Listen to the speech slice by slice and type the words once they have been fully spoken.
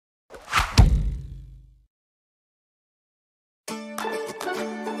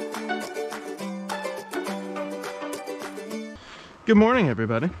Good morning,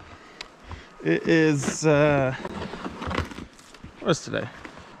 everybody. It is, what's today?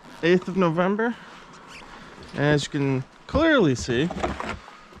 8th of November. As you can clearly see,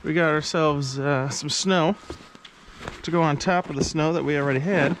 we got ourselves some snow to go on top of the snow that we already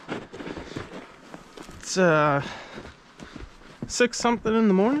had. It's 6 something in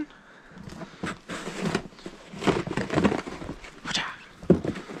the morning.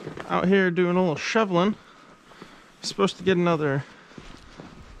 Out here doing a little shoveling. Supposed to get another,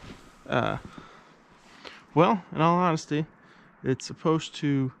 well, in all honesty, it's supposed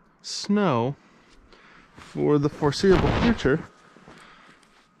to snow for the foreseeable future.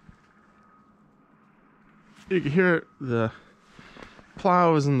 You can hear the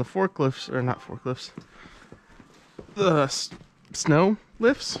plows and the forklifts, or not forklifts, the snow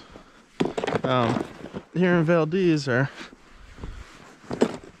lifts here in Valdez are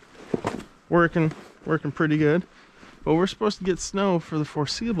working pretty good. But we're supposed to get snow for the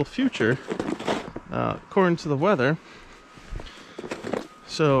foreseeable future, according to the weather.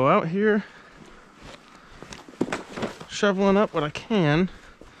 So out here, shoveling up what I can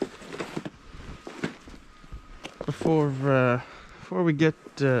before we get.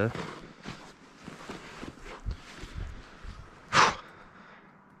 I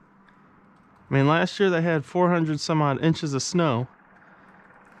mean, last year they had 400 some odd inches of snow.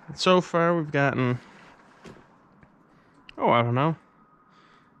 And so far we've gotten, oh, I don't know,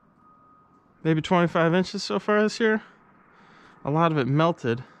 maybe 25 inches so far this year. A lot of it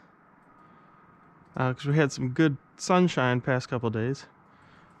melted because we had some good sunshine past couple days.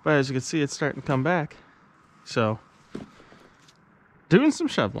 But as you can see, it's starting to come back. So, doing some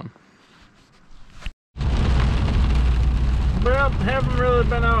shoveling. Well, haven't really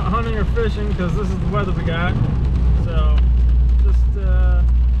been out hunting or fishing because this is the weather we got. So, just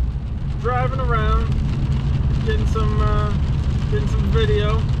driving around, getting some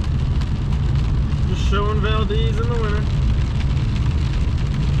video, just showing Valdez in the winter.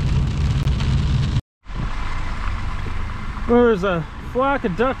 Well, there's a flock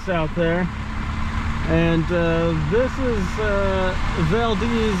of ducks out there, and this is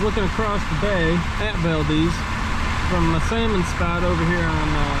Valdez looking across the bay at Valdez from a salmon spot over here on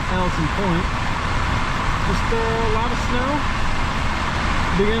Allison Point. Just a lot of snow,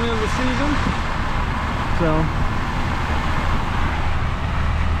 beginning of the season, so.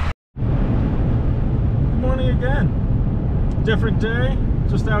 Again, different day,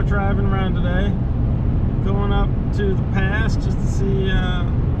 just out driving around today, going up to the pass just to see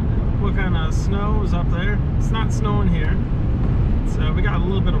what kind of snow is up there. It's not snowing here, so we got a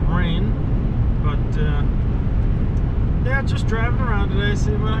little bit of rain, but yeah, just driving around today,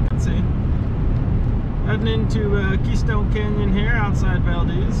 see what I can see. Heading into Keystone Canyon here outside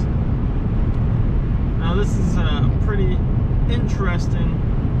Valdez. Now this is a pretty interesting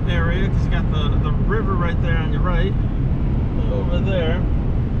area because you got the river right there on your right, over there.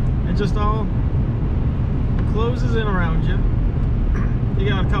 It just all closes in around you. You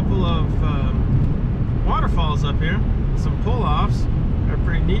got a couple of waterfalls up here, some pull-offs. They're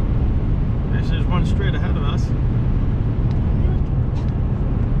pretty neat. Actually, there's one straight ahead of us.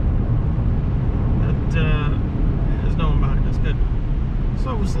 That there's no one behind us. Good.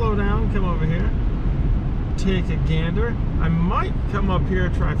 So we'll slow down, come over here, take a gander. I might come up here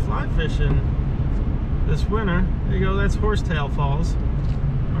and try fly fishing this winter. There you go, that's Horsetail Falls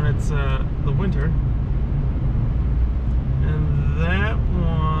when it's the winter. And that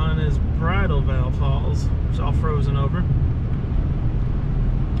one is Bridal Veil Falls, which is all frozen over.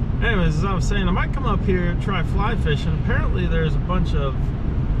 Anyways, as I was saying, I might come up here and try fly fishing. Apparently there's a bunch of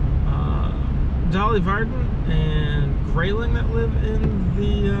Dolly Varden and Grayling that live in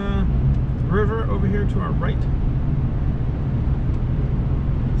the river over here to our right.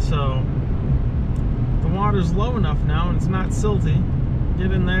 So the water's low enough now and it's not silty.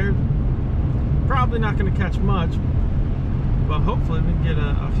 Get in there, probably not going to catch much, but hopefully we can get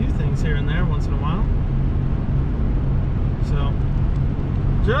a few things here and there once in a while. So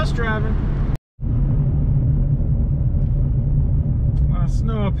just driving. A lot of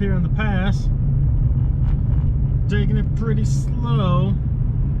snow up here in the pass, taking it pretty slow,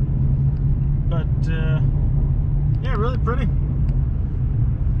 but yeah, really pretty. I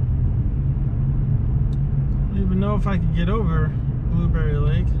don't even know if I could get over Blueberry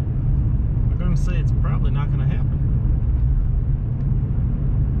Lake. I'm going to say it's probably not going to happen.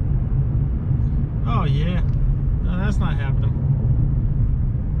 Oh yeah, no, that's not happening.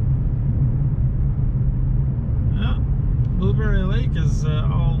 Yeah, Blueberry Lake is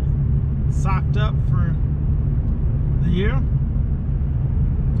all socked up for the year.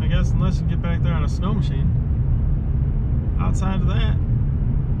 I guess unless you get back there on a snow machine. outside of that,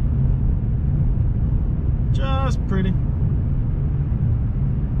 just pretty.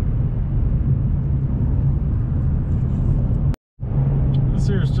 This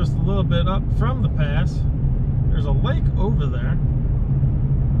here is just a little bit up from the pass. There's a lake over there,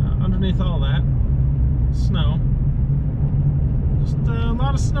 underneath all that snow. Just a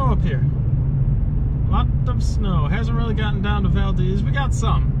lot of snow up here. A lot of snow. Hasn't really gotten down to Valdez. We got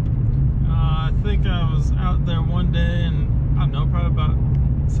some. I think I was out there one day and I don't know, probably about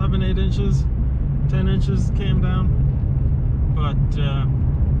 7-8 inches, 10 inches came down. But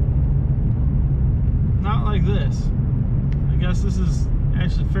not like this. I guess this is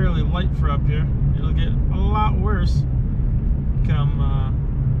actually fairly light for up here. It'll get a lot worse come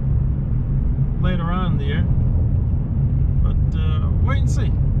later on in the year. But wait and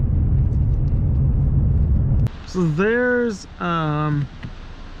see. So there's,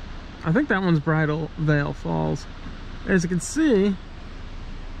 I think that one's Bridal Veil Falls. As you can see,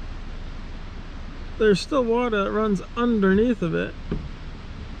 there's still water that runs underneath of it.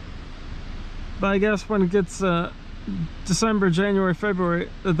 But I guess when it gets December, January, February,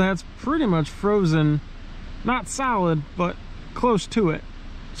 that's pretty much frozen. Not solid, but close to it.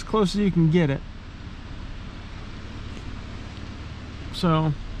 As close as you can get it.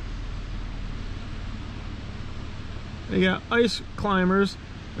 So they got ice climbers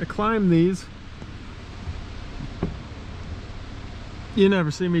that climb these. You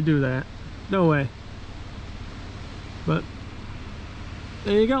never see me do that. No way. But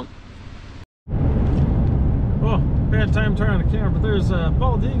there you go. Oh, bad time turning the camera, but there's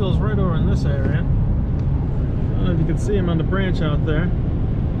bald eagles right over in this area. I don't know if you can see them on the branch out there.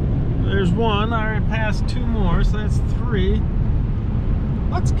 There's one. I already passed 2 more, so that's 3.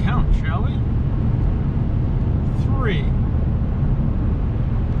 Let's count, shall we? 3.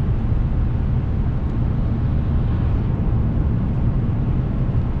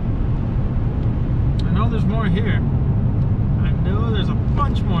 I know there's more here. I know there's a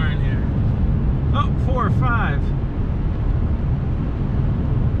bunch more in here. Oh, 4 or 5.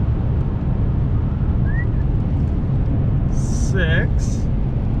 Six.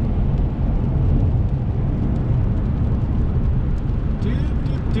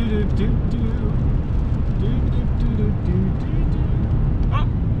 Oh,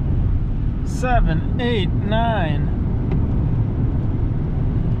 7, 8, 9.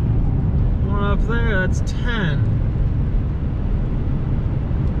 One up there, that's 10.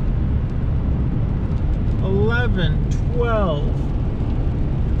 11, 12.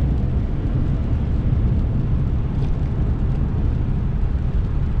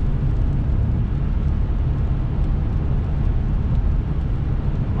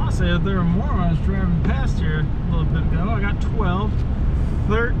 If there were more when I was driving past here a little bit ago. I got 12,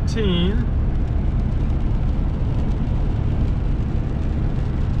 13,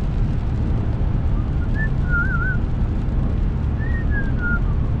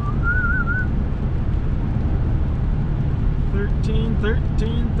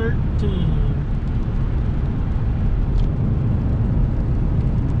 13.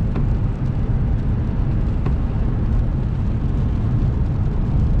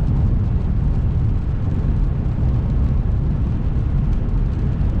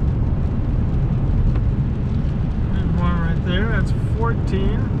 That's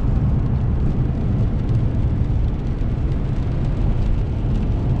 14.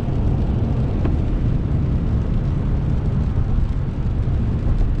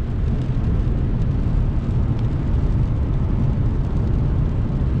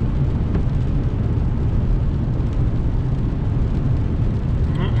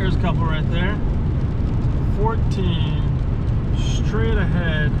 Oh, there's a couple right there. 14. Straight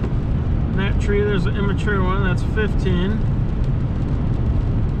ahead. In that tree, there's an immature one. That's 15.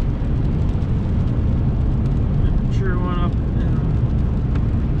 One up in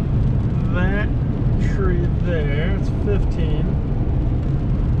that tree there, it's 15.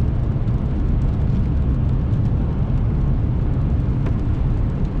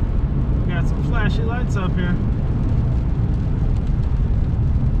 Got some flashy lights up here.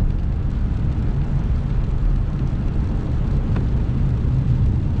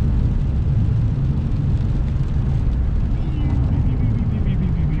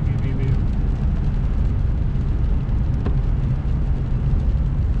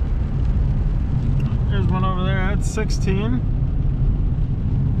 One over there at 16.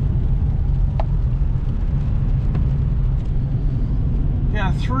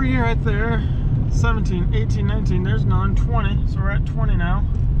 Yeah, 3 right there. 17, 18, 19. There's none. 20. So we're at 20 now.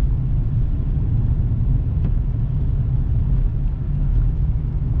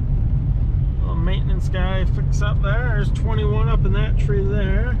 Little maintenance sky fix up there. There's 21 up in that tree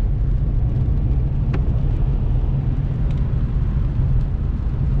there.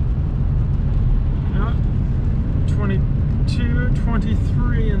 Yep. 22,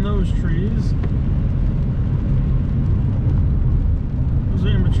 23 in those trees. Those are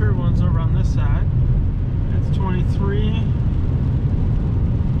immature ones over on this side. It's 23.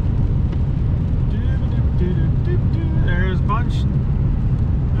 There's a bunch.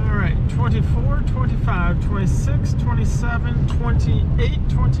 Alright, 24, 25, 26, 27, 28,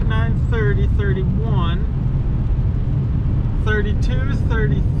 29, 30, 31, 32,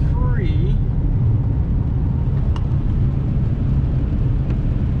 33.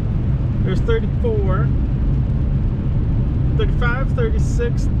 There's 34, 35,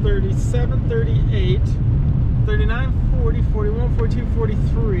 36, 37, 38, 39, 40, 41, 42,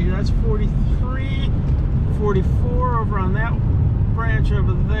 43. That's 43, 44 over on that branch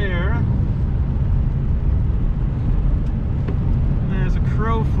over there. And there's a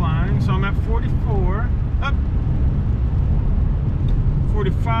crow flying, so I'm at 44. Up.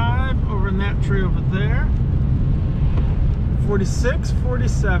 45 over in that tree over there. 46,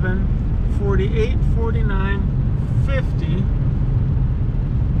 47, 48, 49, 50.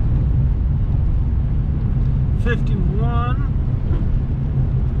 51.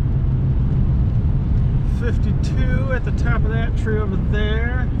 52 at the top of that tree over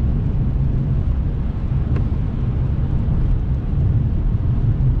there.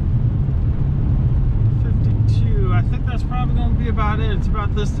 I think that's probably going to be about it. It's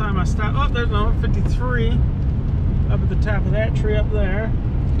about this time I stop. Oh, there's no 53 up at the top of that tree up there.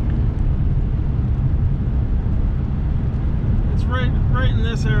 It's right in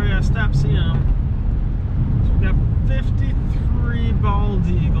this area I stopped seeing them. So we got 53 bald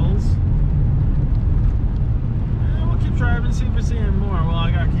eagles. And we'll keep driving, see if we see any more. Well,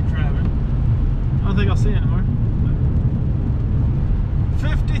 I gotta keep driving. I don't think I'll see any more.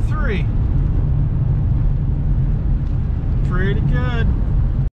 53. Pretty good.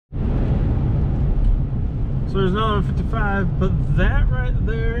 So there's another 55, but that right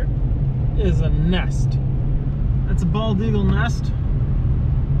there is a nest. That's a bald eagle nest.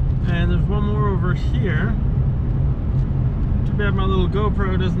 And there's one more over here. Too bad my little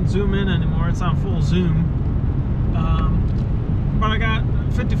GoPro doesn't zoom in anymore. It's on full zoom. But I got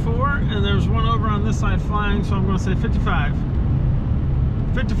 54, and there's one over on this side flying, so I'm going to say 55.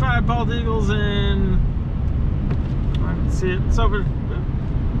 55 bald eagles in... I can see it. It's over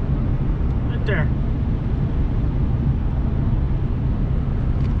right there.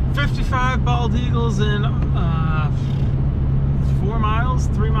 55 bald eagles in 4 miles,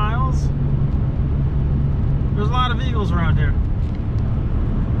 3 miles. There's a lot of eagles around here.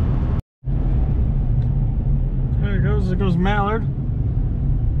 There it goes. There goes mallard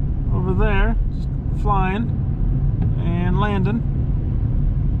over there, just flying and landing.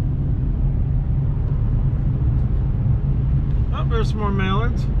 Oh, there's some more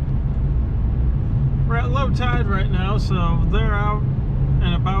mallards. We're at low tide right now, so they're out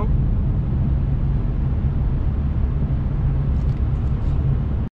and about.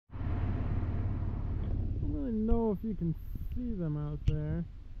 I don't really know if you can see them out there.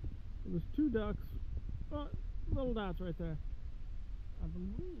 There's 2 ducks. Oh, little dots right there. I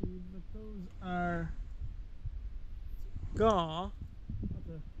believe that those are gaw. I'll have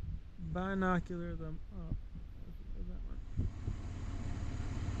to binocular them up. Where's that one?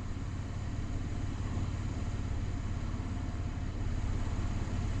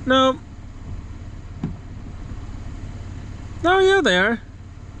 No. No, yeah, they are.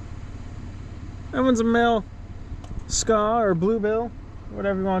 That one's a male ska or bluebill,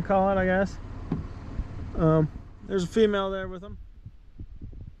 whatever you want to call it, I guess. There's a female there with them.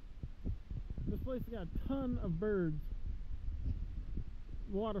 This place has got a ton of birds,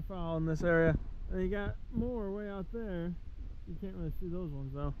 waterfowl in this area, and you got more way out there. You can't really see those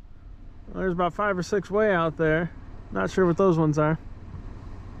ones though. Well, there's about 5 or 6 way out there. Not sure what those ones are.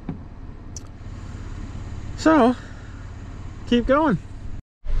 So, keep going.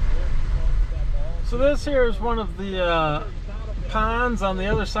 So this here is one of the ponds on the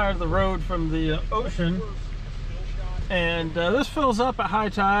other side of the road from the ocean. And this fills up at high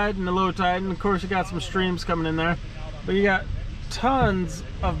tide and the low tide, and of course you got some streams coming in there. But you got tons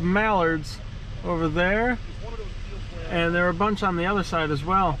of mallards over there, and there are a bunch on the other side as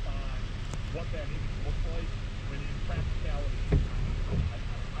well.